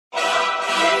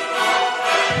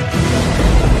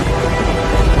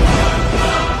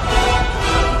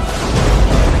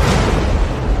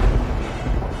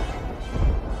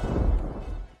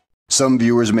Some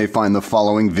viewers may find the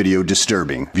following video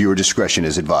disturbing. Viewer discretion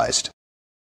is advised.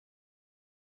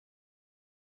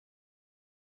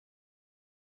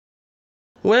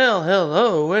 Well,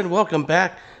 hello and welcome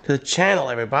back to the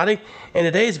channel, everybody. In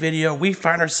today's video, we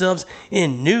find ourselves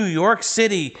in New York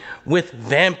City with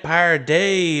Vampire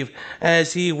Dave,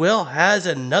 as he has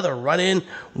another run-in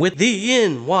with the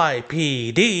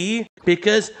NYPD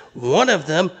because one of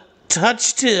them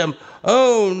touched him.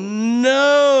 Oh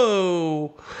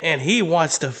no! And he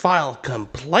wants to file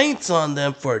complaints on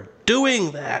them for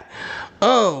doing that.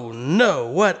 Oh no,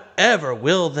 whatever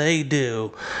will they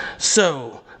do?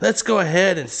 So, let's go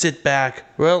ahead and sit back,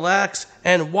 relax,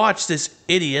 and watch this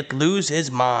idiot lose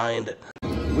his mind.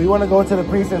 We want to go to the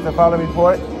precinct to file a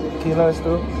report. Can you let us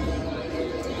through?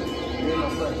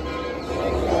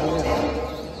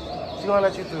 She's going to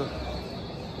let you through.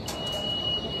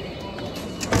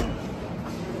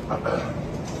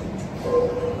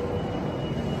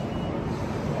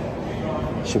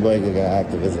 Sheboygan got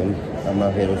activism. I'm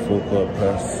out here with full court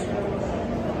press.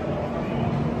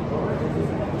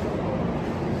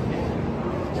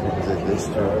 This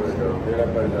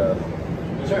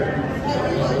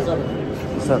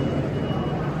What's up?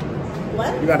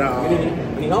 What? You got you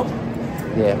need help?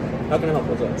 Yeah. How can I help?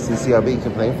 What's up? CCRB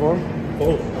complaint form?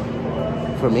 For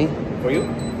who? For me? For you?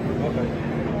 Okay.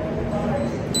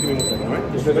 Give me 1 second, alright?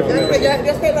 Just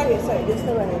stay right here, sir. Just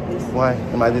stay right here, please. Why?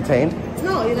 Am I detained?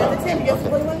 No, you're not detained. You're just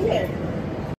right here.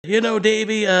 You know,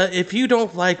 Davey, if you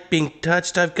don't like being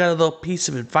touched, I've got a little piece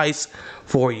of advice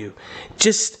for you.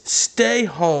 Just stay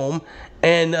home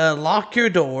and lock your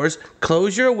doors,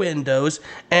 close your windows,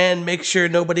 and make sure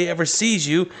nobody ever sees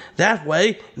you. That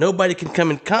way, nobody can come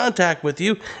in contact with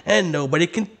you, and nobody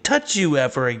can touch you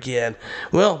ever again.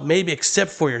 Well, maybe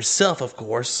except for yourself, of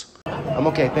course. I'm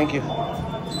okay, thank you.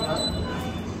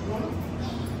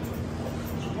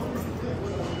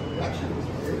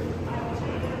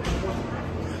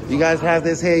 You guys have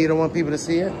this here, you don't want people to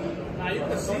see it?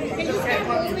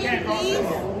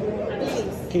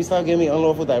 Can you stop giving me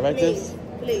unlawful directives?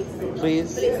 Please.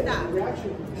 Please? Please stop.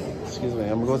 Excuse me,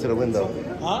 I'm gonna go to the window.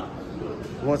 Huh?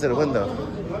 I'm going to the window.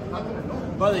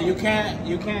 Brother, you need to back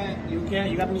You can't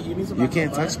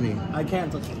up, touch right? me. I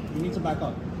can't touch you. You need to back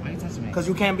up. Why you touching me? Because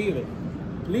you can't be with it.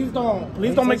 Please don't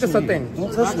make this a thing.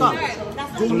 Don't touch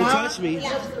me. Do not touch me.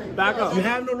 back up. You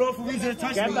have no lawful reason to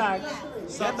touch me. Get back.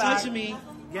 Stop Get back. touching me.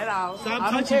 Get out. Stop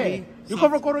I don't touching care. me. You can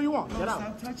record all you want. Get out.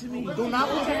 Stop touching me. Do not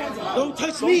put your hands up. Don't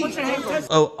touch Don't me. put your hands up.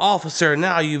 Oh, officer,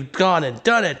 now you've gone and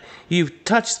done it. You've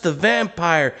touched the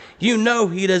vampire. You know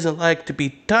he doesn't like to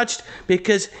be touched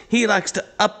because he likes to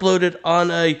upload it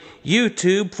on a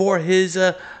YouTube for his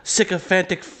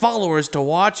sycophantic followers to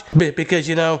watch. Because,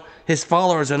 you know, his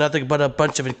followers are nothing but a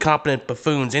bunch of incompetent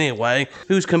buffoons anyway,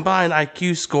 whose combined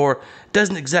IQ score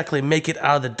doesn't exactly make it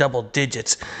out of the double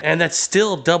digits. And that's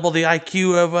still double the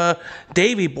IQ of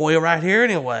Davey Boy right here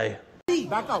anyway.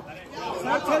 Back up.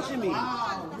 Stop touching me.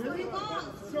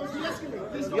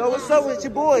 Yo, what's up with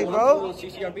your boy, bro?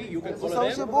 CCRB, you can What's up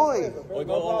with your boy? or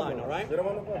go online, alright?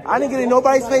 I didn't get in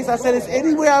nobody's face. I said, it's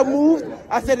anywhere I moved.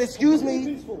 I said, excuse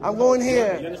me, I'm going You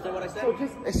here. understand what I said?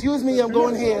 Excuse me, I'm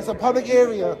going here. It's a public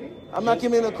area. I'm not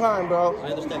committing a crime, bro.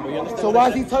 I understand, but you understand So what why I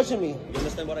is he said? touching me? You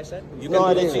understand what I said? You No,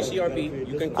 I can do didn't. CCRB.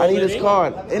 You can call I need it his in.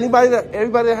 card. Everybody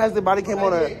that has the body cam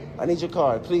on it, I need your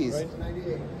card, please.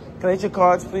 Can I get your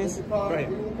cards, please? Right.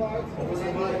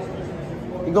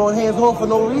 You're going hands-on for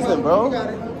no reason, bro.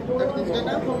 Everything's good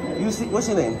now? You see, what's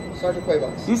your name? Sergeant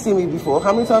Cuevas. You see me before.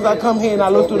 How many times I come here and I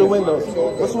look through the windows?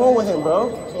 What's wrong with him, bro?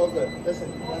 It's all good.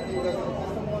 Listen,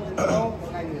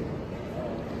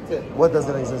 What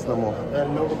doesn't exist no more?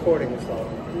 no recording installed.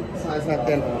 It's not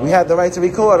done. We have the right to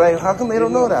record, right? How come they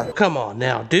don't know that? Come on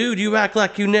now, dude, you act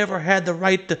like you never had the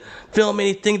right to film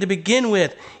anything to begin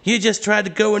with. You just tried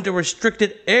to go into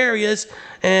restricted areas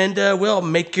and, well,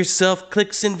 make yourself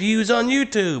clicks and views on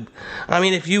YouTube. I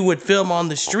mean, if you would film on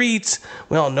the streets,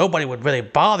 well, nobody would really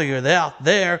bother you out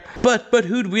there. But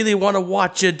who'd really want to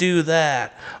watch you do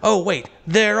that? Oh, wait,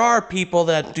 there are people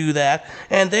that do that,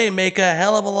 and they make a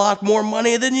hell of a lot more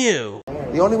money than you.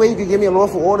 The only way you can give me a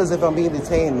lawful order is if I'm being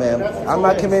detained, man. I'm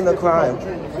not committing a crime.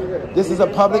 This is a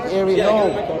public area.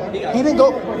 No, he didn't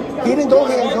go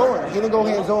hands-on. He didn't go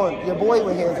hands-on. Your boy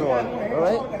went hands-on, all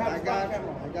right? I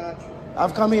got you.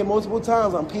 I've come here multiple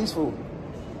times. I'm peaceful.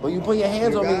 But you put your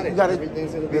hands on me, you gotta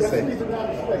listen.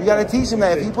 You gotta teach him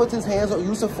that if he puts his hands on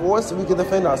use of force, we can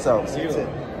defend ourselves. Thank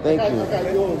you.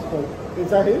 Is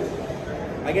that his?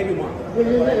 I gave you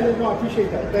mine. No, I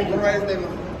appreciate that. Thank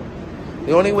you.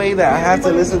 The only way that I have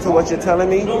to listen to what you're telling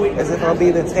me is if I'm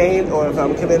being detained or if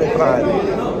I'm committing a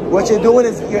crime. What you're doing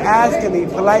is you're asking me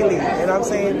politely, and I'm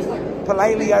saying,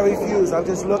 Politely, I refuse. I'm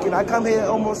just looking. I come here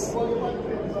almost,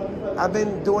 I've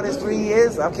been doing this 3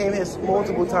 years. I came here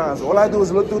multiple times. All I do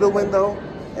is look through the window,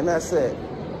 and that's it.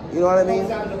 You know what I mean?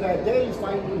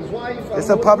 It's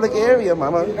a public area,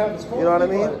 mama. You know what I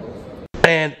mean?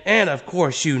 And of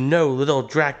course, you know, little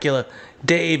Dracula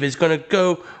Dave is going to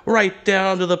go right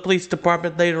down to the police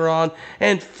department later on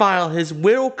and file his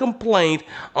little complaint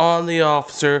on the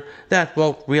officer. That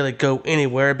won't really go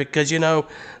anywhere because, you know,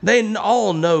 they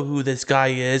all know who this guy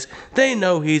is. They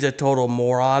know he's a total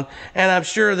moron, and I'm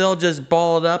sure they'll just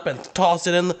ball it up and toss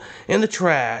it in the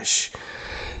trash.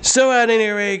 So at any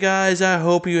rate, guys, I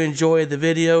hope you enjoyed the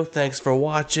video. Thanks for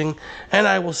watching, and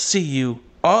I will see you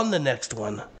on the next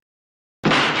one.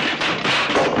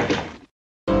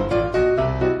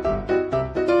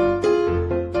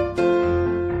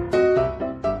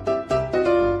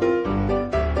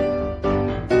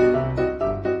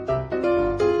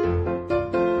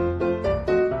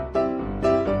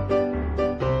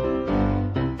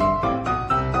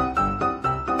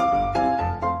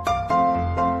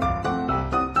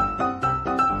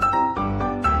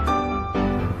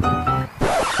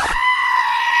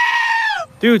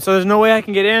 Dude, so there's no way I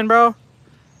can get in, bro?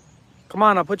 Come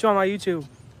on, I'll put you on my YouTube.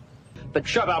 But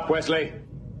shut up, Wesley.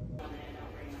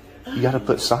 You gotta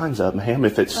put signs up, ma'am,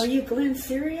 if it's... Are you Glenn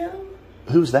Serio?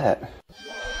 Who's that?